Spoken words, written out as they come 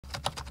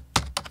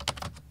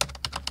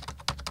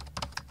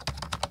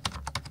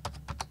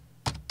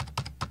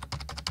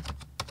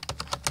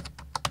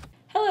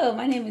Hello,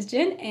 my name is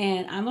Jen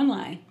and I'm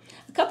online.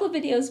 A couple of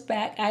videos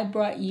back, I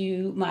brought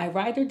you my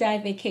ride or die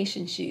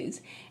vacation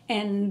shoes.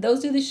 And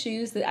those are the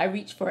shoes that I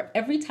reach for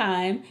every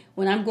time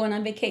when I'm going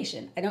on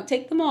vacation. I don't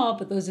take them all,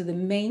 but those are the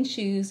main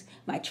shoes,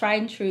 my tried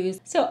and trues.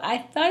 So I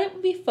thought it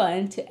would be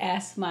fun to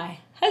ask my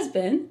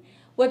husband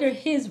what are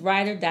his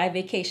ride or die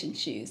vacation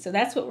shoes. So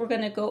that's what we're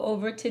going to go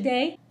over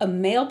today, a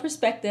male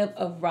perspective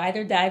of ride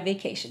or die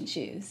vacation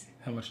shoes.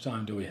 How much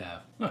time do we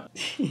have?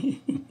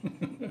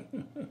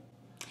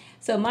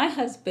 So my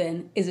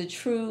husband is a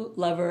true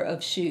lover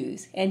of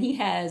shoes, and he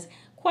has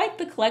quite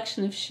the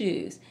collection of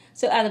shoes.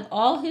 So out of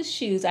all his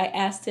shoes, I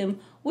asked him,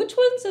 which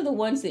ones are the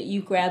ones that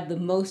you grab the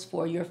most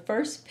for, your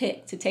first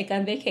pick to take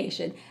on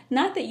vacation?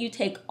 Not that you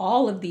take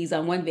all of these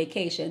on one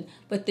vacation,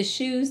 but the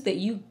shoes that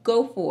you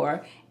go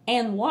for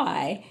and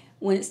why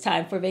when it's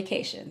time for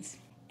vacations.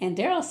 And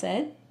Daryl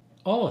said,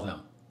 All of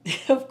them.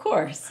 Of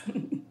course.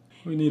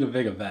 We need a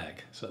bigger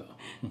bag, so.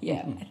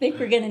 Yeah, I think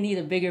we're going to need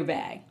a bigger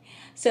bag.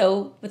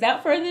 So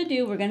without further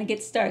ado, we're going to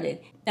get started.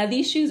 Now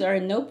these shoes are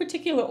in no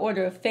particular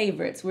order of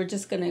favorites. We're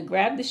just going to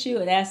grab the shoe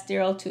and ask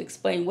Daryl to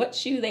explain what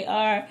shoe they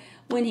are,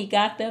 when he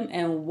got them,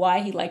 and why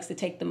he likes to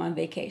take them on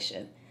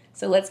vacation.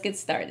 So let's get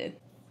started.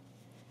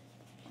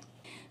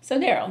 So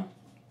Daryl,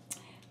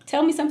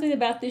 tell me something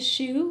about this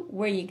shoe,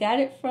 where you got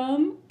it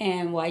from,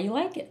 and why you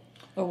like it,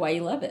 or why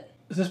you love it.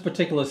 This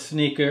particular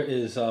sneaker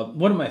is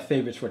one of my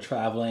favorites for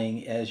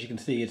traveling. As you can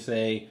see, it's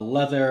a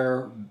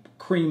leather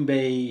cream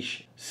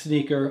beige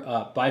sneaker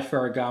by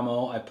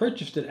Ferragamo. I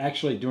purchased it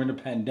actually during the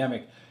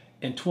pandemic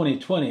in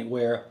 2020,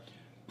 where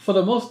for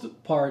the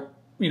most part,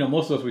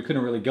 most of us, we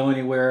couldn't really go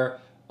anywhere,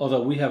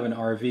 although we have an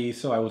RV,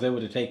 so I was able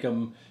to take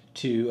them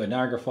to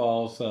Niagara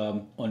Falls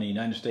on the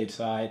United States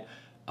side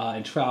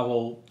and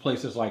travel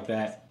places like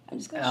that. I'm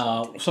just going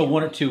to so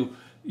wanted to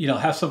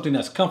have something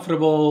that's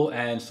comfortable,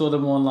 and saw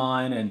them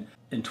online, and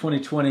in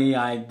 2020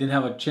 I didn't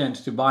have a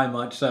chance to buy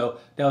much, so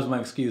that was my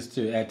excuse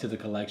to add to the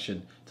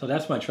collection. So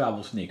that's my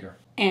travel sneaker.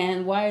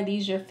 And why are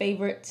these your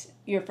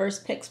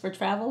first picks for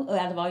travel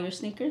out of all your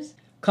sneakers?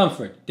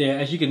 Comfort.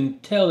 As you can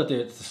tell, that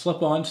it's a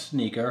slip-on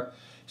sneaker,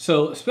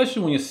 so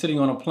especially when you're sitting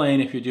on a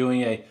plane, if you're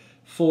doing a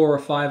 4 or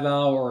 5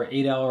 hour or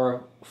 8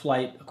 hour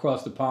flight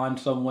across the pond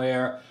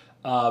somewhere,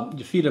 your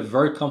feet are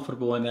very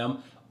comfortable in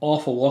them, all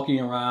for walking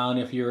around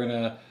if you're in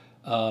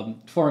a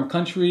foreign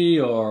country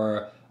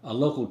or a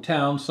local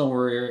town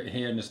somewhere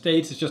here in the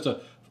States. It's just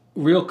a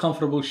real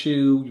comfortable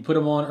shoe. You put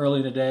them on early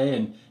in the day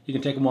and you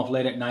can take them off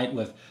late at night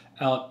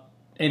without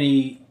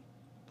any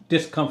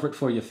discomfort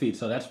for your feet.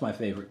 So that's my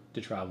favorite to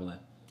travel in.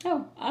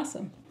 Oh,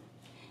 awesome.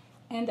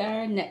 And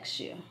our next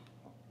shoe.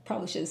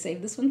 Probably should have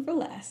saved this one for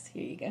last.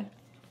 Here you go.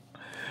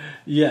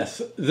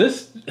 Yes,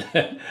 this,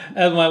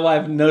 as my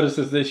wife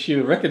notices this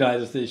shoe,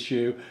 recognizes this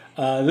shoe,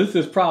 this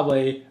is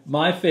probably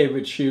my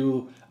favorite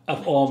shoe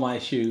of all my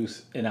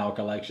shoes in our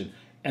collection.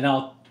 And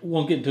I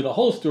won't get into the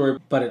whole story,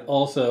 but it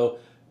also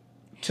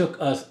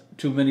took us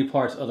to many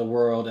parts of the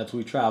world as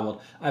we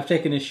traveled. I've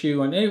taken this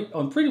shoe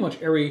on pretty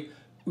much every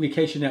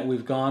vacation that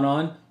we've gone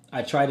on.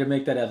 I try to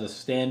make that as a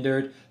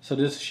standard. So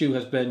this shoe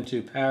has been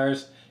to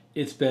Paris,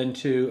 it's been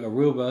to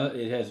Aruba,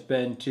 it has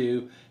been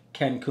to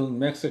Cancun,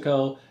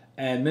 Mexico,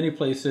 and many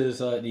places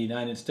in the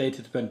United States.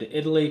 It's been to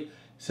Italy.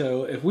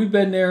 So if we've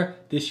been there,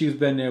 this shoe's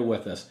been there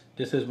with us.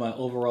 This is my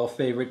overall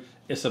favorite.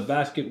 It's a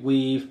basket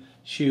weave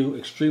shoe,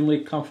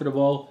 extremely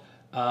comfortable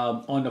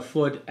on the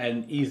foot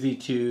and easy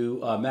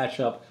to match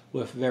up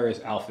with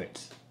various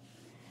outfits.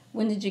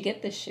 When did you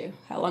get this shoe?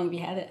 How long have you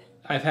had it?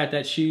 I've had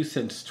that shoe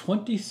since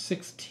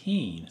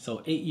 2016,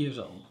 so 8 years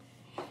old.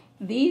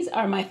 These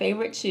are my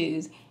favorite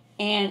shoes,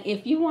 and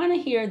if you want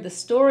to hear the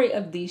story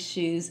of these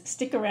shoes,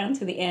 stick around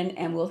to the end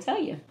and we'll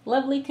tell you.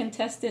 Lovely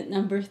contestant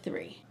number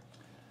 3.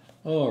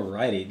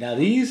 Alrighty, now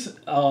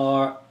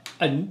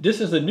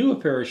this is a newer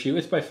pair of shoe.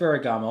 It's by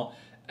Ferragamo.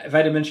 If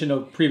I had mentioned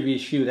a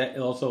previous shoe, that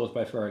also was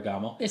by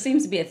Ferragamo. There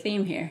seems to be a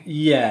theme here.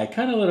 Yeah,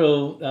 kind of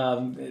little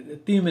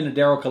theme in the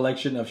Daryl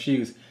collection of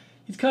shoes.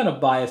 He's kind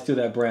of biased to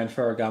that brand,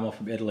 Ferragamo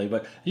from Italy.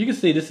 But you can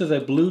see this is a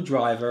blue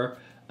driver.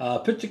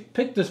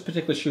 Picked this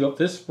particular shoe up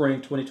this spring,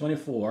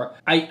 2024.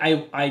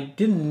 I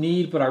didn't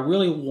need, but I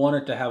really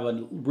wanted to have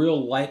a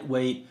real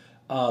lightweight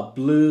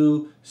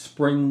blue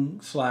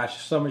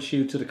spring/summer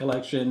shoe to the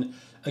collection.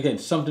 Again,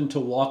 something to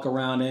walk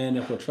around in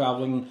if we're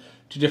traveling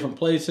to different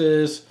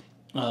places.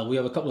 We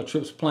have a couple of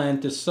trips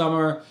planned this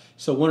summer,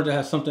 so wanted to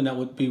have something that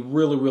would be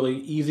really, really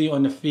easy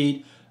on the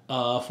feet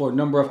for a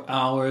number of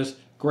hours.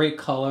 Great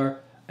color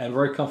and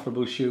very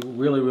comfortable shoe.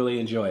 Really, really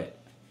enjoy it.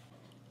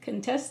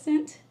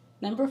 Contestant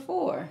number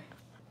 4.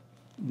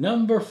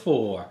 Number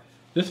 4.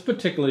 This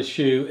particular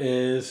shoe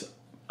is,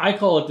 I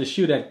call it the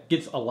shoe that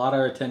gets a lot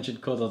of attention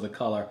because of the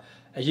color.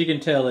 As you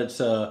can tell, it's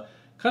kind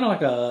of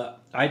like a,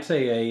 I'd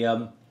say a,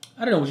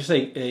 I don't know what you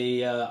say,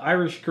 a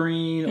Irish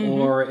green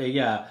or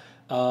a,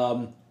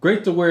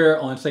 great to wear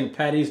on St.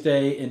 Paddy's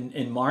Day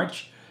in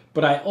March.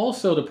 But I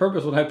also, the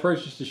purpose when I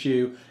purchased the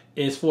shoe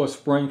is for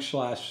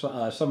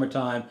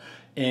spring/summertime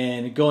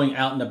and going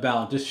out and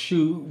about. This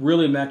shoe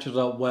really matches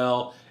up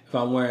well if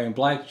I'm wearing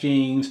black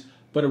jeans,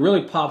 but it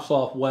really pops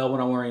off well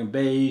when I'm wearing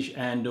beige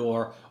and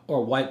or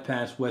white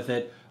pants with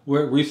it.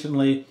 We're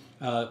recently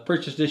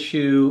purchased this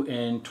shoe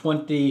in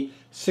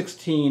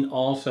 2016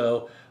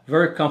 also.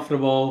 Very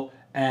comfortable,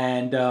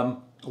 and a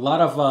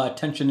lot of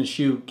attention the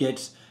shoe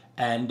gets,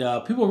 and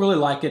people really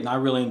like it, and I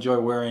really enjoy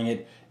wearing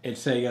it.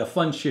 It's a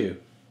fun shoe.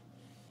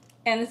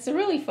 And it's a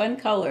really fun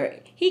color.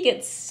 He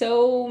gets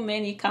so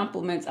many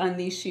compliments on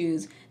these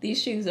shoes. These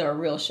shoes are a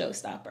real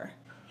showstopper.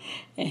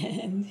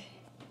 And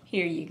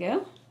here you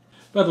go.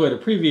 By the way, the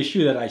previous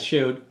shoe that I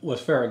showed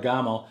was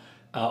Ferragamo,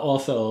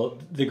 also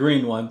the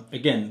green one.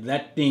 Again,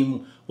 that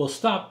theme will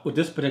stop with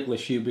this particular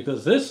shoe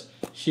because this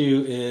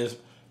shoe is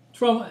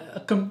from a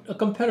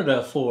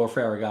competitor for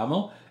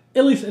Ferragamo,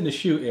 at least in the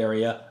shoe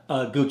area,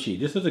 Gucci.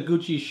 This is a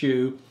Gucci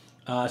shoe.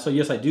 So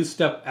yes, I do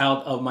step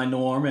out of my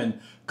norm and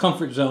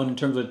comfort zone in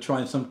terms of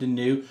trying something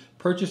new.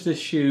 Purchased this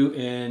shoe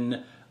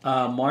in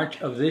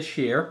March of this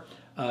year,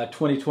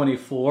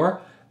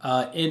 2024.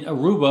 In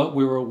Aruba,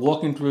 we were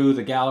walking through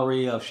the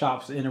gallery of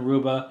shops in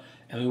Aruba,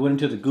 and we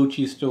went into the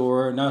Gucci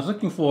store. And I was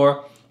looking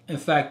for, in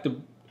fact,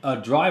 a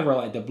driver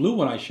like the blue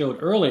one I showed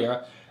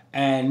earlier,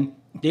 and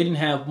they didn't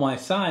have my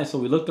size. So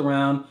we looked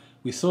around,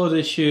 we saw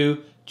this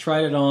shoe,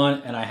 tried it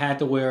on, and I had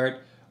to wear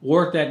it.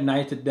 Wore it that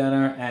night to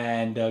dinner,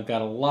 and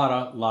got a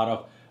lot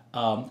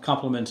of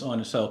compliments on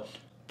it. So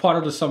part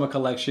of the summer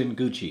collection,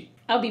 Gucci.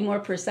 I'll be more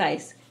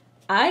precise.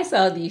 I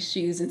saw these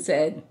shoes and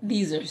said,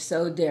 these are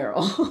so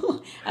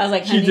Daryl. I was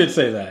like, honey, she did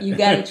say that. You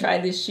got to try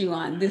this shoe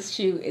on. This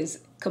shoe is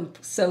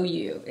so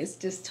you. It's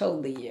just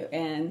totally you.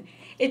 And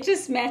it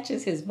just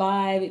matches his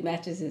vibe. It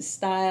matches his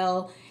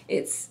style.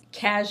 It's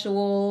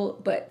casual,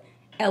 but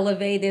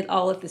elevated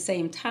all at the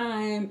same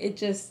time.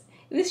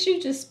 This shoe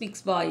just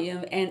speaks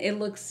volume, and it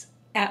looks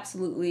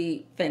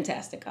absolutely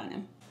fantastic on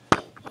him.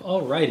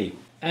 Alrighty.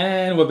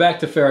 And we're back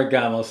to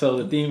Ferragamo, so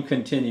the theme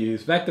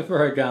continues. Back to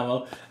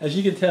Ferragamo. As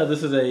you can tell,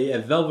 this is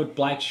a velvet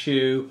black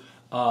shoe.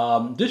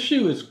 This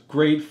shoe is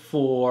great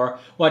for,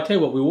 well, I tell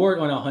you what, we wore it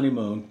on our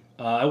honeymoon.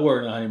 I wore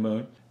it on a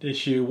honeymoon. This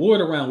shoe, wore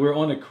it around, we were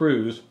on a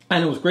cruise,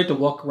 and it was great to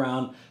walk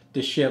around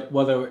the ship,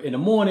 whether in the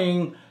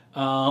morning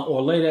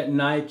or late at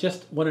night.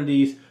 Just one of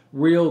these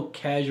real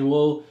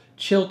casual,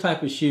 chill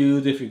type of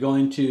shoes if you're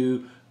going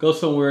to go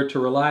somewhere to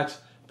relax.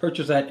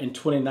 Purchased that in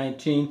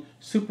 2019.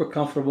 Super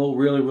comfortable,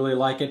 really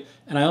like it.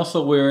 And I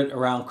also wear it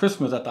around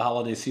Christmas at the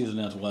holiday season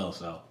as well.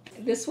 So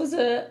this was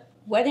a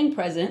wedding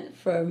present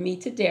for me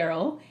to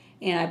Daryl,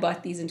 and I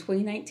bought these in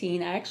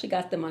 2019. I actually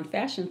got them on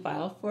Fashion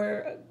File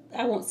for,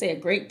 I won't say a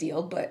great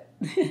deal, but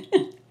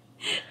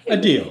a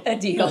deal. A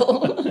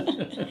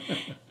deal.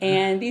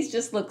 And these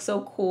just look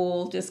so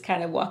cool, just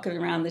kind of walking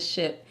around the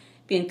ship,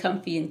 being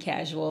comfy and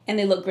casual. And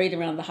they look great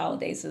around the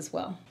holidays as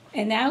well.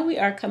 And now we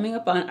are coming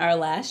up on our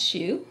last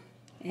shoe.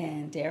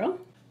 And Daryl?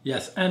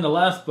 Yes, and the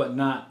last but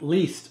not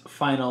least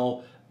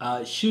final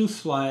shoe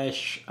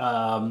slash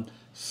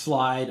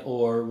slide,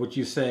 or would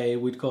you say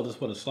we'd call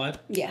this what, a slide?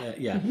 Yeah.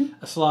 Yeah,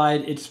 a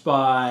slide. It's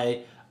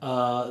by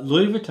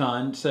Louis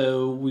Vuitton.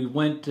 So we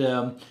went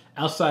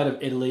outside of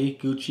Italy,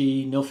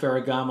 Gucci, no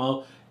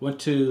Ferragamo. Went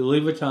to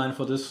Louis Vuitton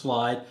for this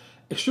slide.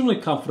 Extremely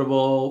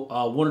comfortable.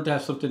 Wanted to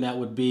have something that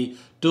would be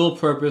dual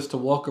purpose to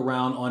walk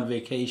around on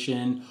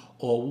vacation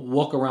or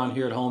walk around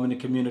here at home in the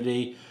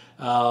community.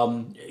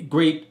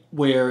 Great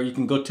where you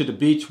can go to the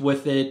beach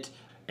with it.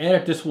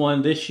 Added this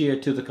one this year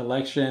to the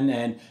collection,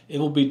 and it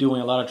will be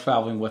doing a lot of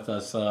traveling with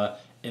us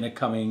in the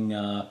coming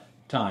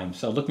time.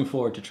 So looking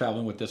forward to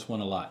traveling with this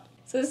one a lot.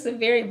 So this is a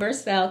very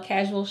versatile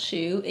casual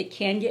shoe. It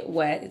can get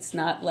wet. It's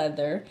not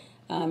leather.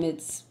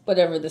 It's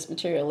whatever this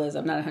material is.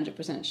 I'm not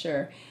 100%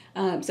 sure.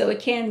 So it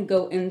can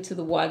go into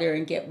the water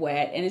and get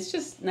wet, and it's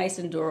just nice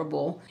and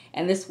durable.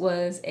 And this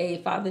was a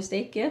Father's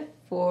Day gift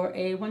for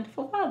a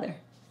wonderful father.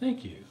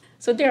 Thank you.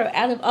 So Daryl,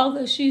 out of all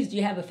those shoes, do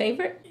you have a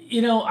favorite?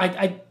 You know,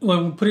 I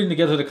when putting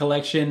together the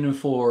collection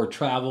for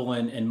travel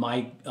and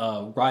my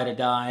ride or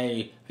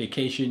die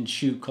vacation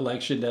shoe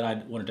collection that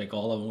I want to take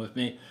all of them with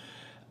me,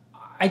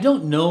 I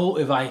don't know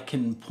if I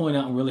can point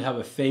out and really have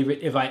a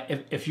favorite.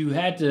 If you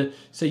had to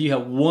say you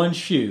have one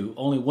shoe,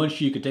 only one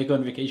shoe you could take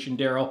on vacation,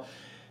 Daryl,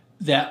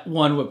 that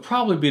one would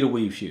probably be the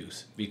Weave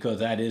shoes, because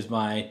that is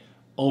my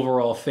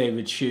overall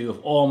favorite shoe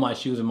of all my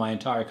shoes in my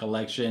entire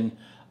collection.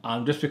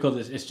 Just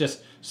because it's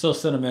just so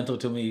sentimental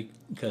to me,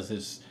 because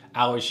it's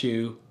our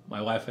shoe,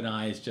 my wife and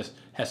I. It's just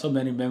has so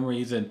many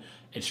memories, and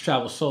it's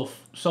traveled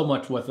so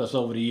much with us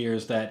over the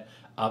years that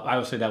I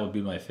would say that would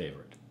be my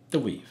favorite, the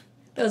Weave.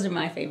 Those are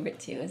my favorite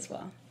too as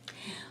well.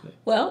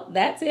 Well,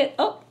 that's it.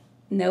 Oh,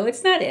 no,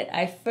 it's not it.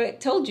 I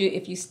told you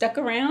if you stuck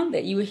around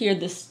that you would hear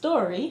the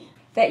story,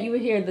 of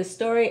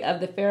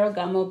the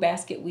Ferragamo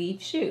basket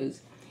weave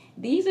shoes.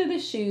 These are the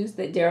shoes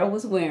that Daryl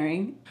was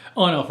wearing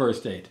on our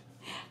first date.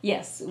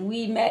 Yes,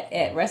 we met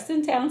at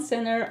Reston Town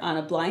Center on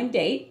a blind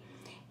date,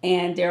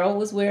 and Daryl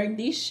was wearing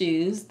these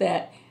shoes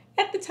that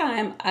at the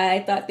time I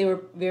thought they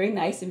were very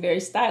nice and very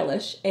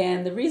stylish.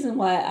 And the reason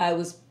why I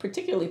was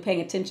particularly paying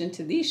attention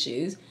to these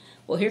shoes,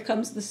 well, here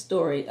comes the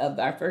story of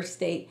our first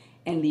date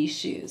and these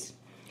shoes.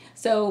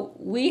 So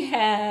we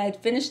had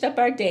finished up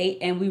our date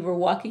and we were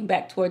walking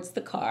back towards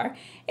the car.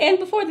 And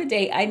before the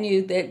date, I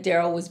knew that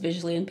Daryl was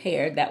visually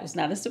impaired. That was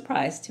not a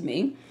surprise to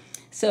me.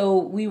 So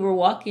we were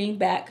walking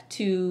back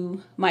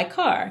to my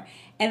car.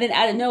 And then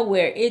out of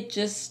nowhere, it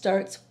just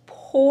starts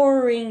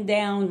pouring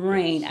down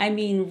rain. I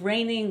mean,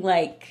 raining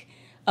like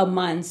a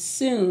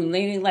monsoon,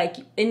 raining like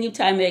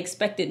anytime they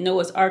expected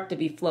Noah's Ark to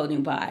be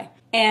floating by.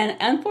 And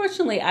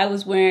unfortunately, I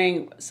was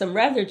wearing some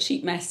rather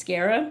cheap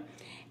mascara,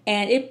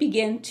 and it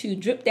began to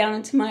drip down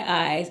into my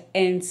eyes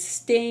and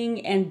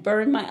sting and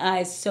burn my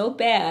eyes so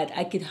bad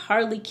I could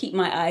hardly keep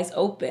my eyes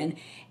open.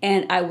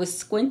 And I was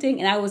squinting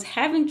and I was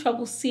having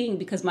trouble seeing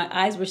because my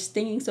eyes were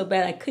stinging so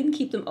bad I couldn't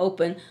keep them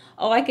open.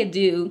 All I could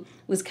do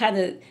was kind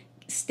of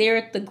stare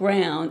at the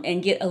ground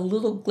and get a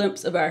little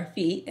glimpse of our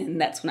feet,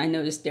 and that's when I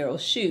noticed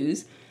Daryl's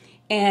shoes.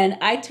 And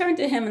I turned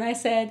to him and I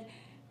said,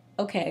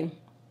 okay,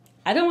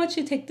 I don't want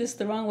you to take this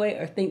the wrong way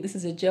or think this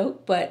is a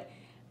joke, but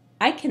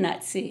I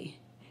cannot see.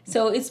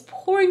 So it's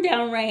pouring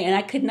down rain and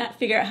I could not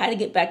figure out how to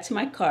get back to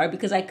my car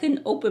because I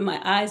couldn't open my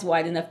eyes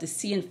wide enough to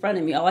see in front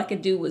of me. All I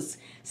could do was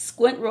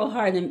squint real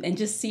hard and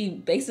just see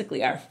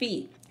basically our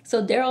feet.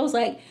 So Daryl's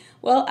like,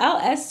 well, I'll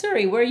ask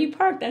Suri, where are you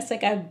parked? I was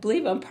like, I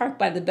believe I'm parked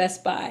by the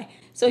Best Buy.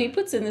 So he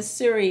puts in the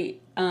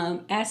Siri,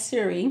 ask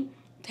Siri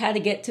how to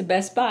get to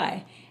Best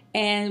Buy.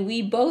 And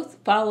we both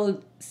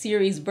followed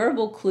Siri's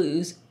verbal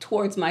clues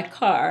towards my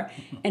car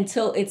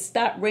until it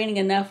stopped raining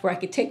enough where I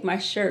could take my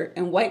shirt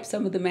and wipe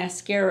some of the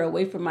mascara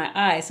away from my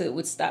eyes so it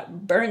would stop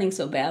burning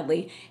so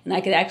badly and I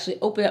could actually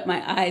open up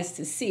my eyes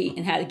to see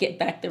and how to get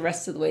back the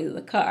rest of the way to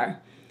the car.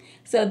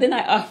 So then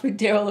I offered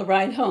Daryl a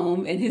ride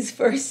home, and his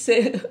first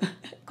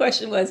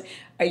question was,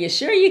 are you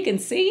sure you can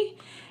see?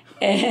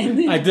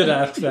 And I did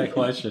ask that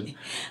question.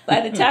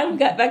 By the time we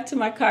got back to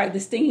my car, the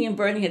stinging and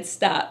burning had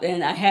stopped,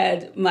 and I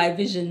had my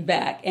vision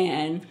back.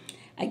 And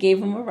I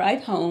gave him a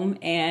ride home,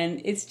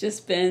 and it's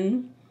just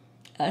been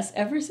us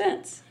ever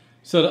since.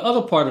 So the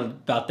other part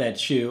about that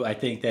shoe, I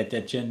think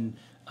that Jen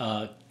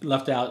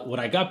left out,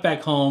 when I got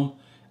back home,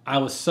 I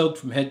was soaked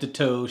from head to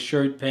toe,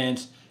 shirt,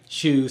 pants,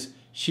 shoes.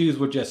 Shoes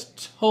were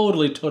just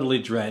totally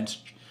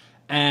drenched.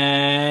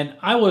 And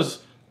I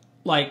was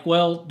like,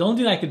 well, the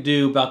only thing I could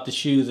do about the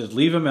shoes is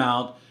leave them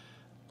out.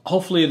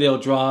 Hopefully they'll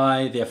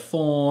dry, their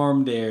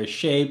form, their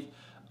shape,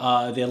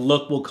 their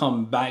look will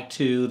come back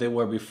to they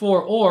were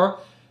before, or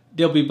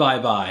they'll be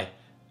bye-bye.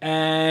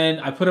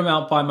 And I put them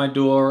out by my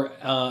door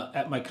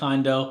at my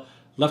condo,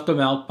 left them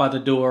out by the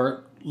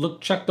door,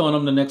 checked on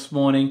them the next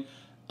morning,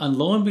 and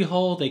lo and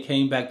behold, they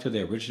came back to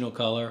their original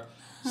color,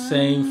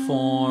 same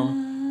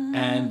form,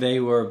 and they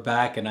were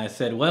back. And I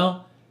said,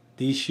 well,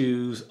 these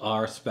shoes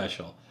are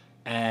special.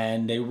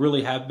 And they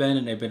really have been,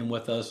 and they've been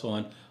with us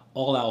on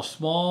all our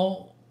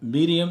small,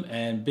 medium,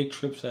 and big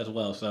trips as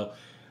well. So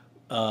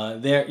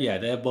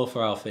they're both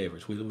our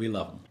favorites. We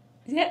love them.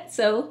 Yeah,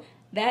 so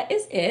that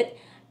is it.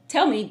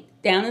 Tell me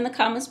down in the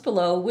comments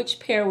below which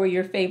pair were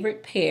your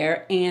favorite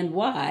pair and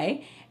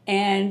why.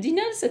 And do you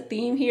notice a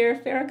theme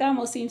here?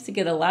 Ferragamo seems to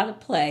get a lot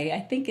of play. I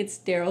think it's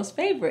Daryl's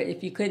favorite,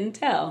 if you couldn't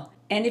tell.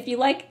 And if you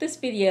liked this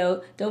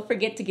video, don't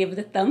forget to give it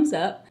a thumbs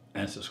up.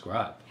 And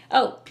subscribe.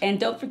 Oh, and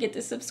don't forget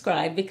to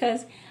subscribe,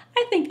 because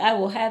I think I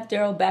will have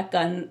Daryl back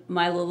on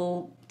my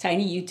little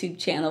tiny YouTube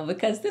channel,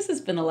 because this has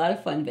been a lot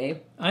of fun, babe.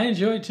 I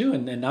enjoy it too,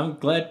 and I'm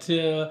glad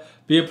to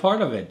be a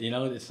part of it. You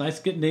know, it's nice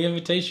getting the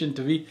invitation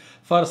to be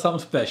part of something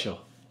special.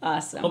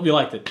 Awesome. Hope you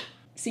liked it.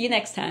 See you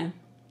next time.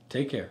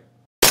 Take care.